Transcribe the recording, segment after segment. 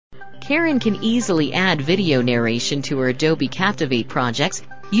Karen can easily add video narration to her Adobe Captivate projects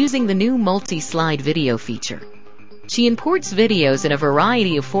using the new multi-slide video feature. She imports videos in a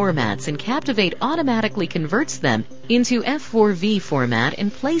variety of formats, and Captivate automatically converts them into F4V format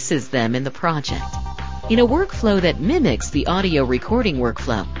and places them in the project. In a workflow that mimics the audio recording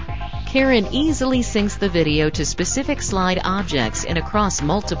workflow, Karen easily syncs the video to specific slide objects and across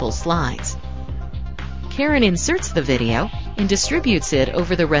multiple slides. Karen inserts the video and distributes it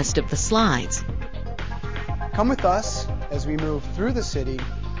over the rest of the slides. Come with us as we move through the city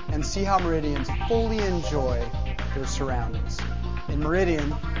and see how Meridians fully enjoy their surroundings. In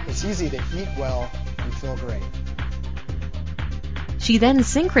Meridian, it's easy to eat well and feel great. She then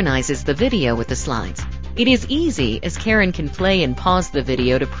synchronizes the video with the slides. It is easy, as Karen can play and pause the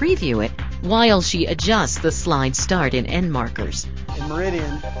video to preview it while she adjusts the slide start and end markers. In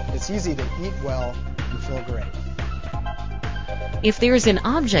Meridian, it's easy to eat well and feel great. If there is an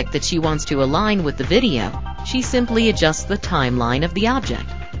object that she wants to align with the video, she simply adjusts the timeline of the object.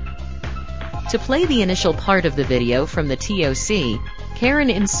 To play the initial part of the video from the TOC,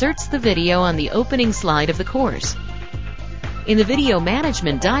 Karen inserts the video on the opening slide of the course. In the Video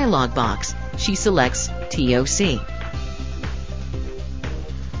Management dialog box, she selects TOC.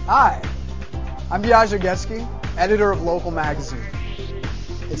 Hi, I'm Biagio Getsky, editor of Local Magazine.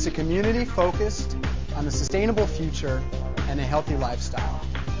 It's a community focused on a sustainable future and a healthy lifestyle.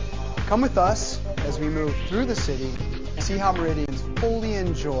 Come with us as we move through the city and see how Meridians fully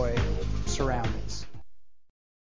enjoy surroundings.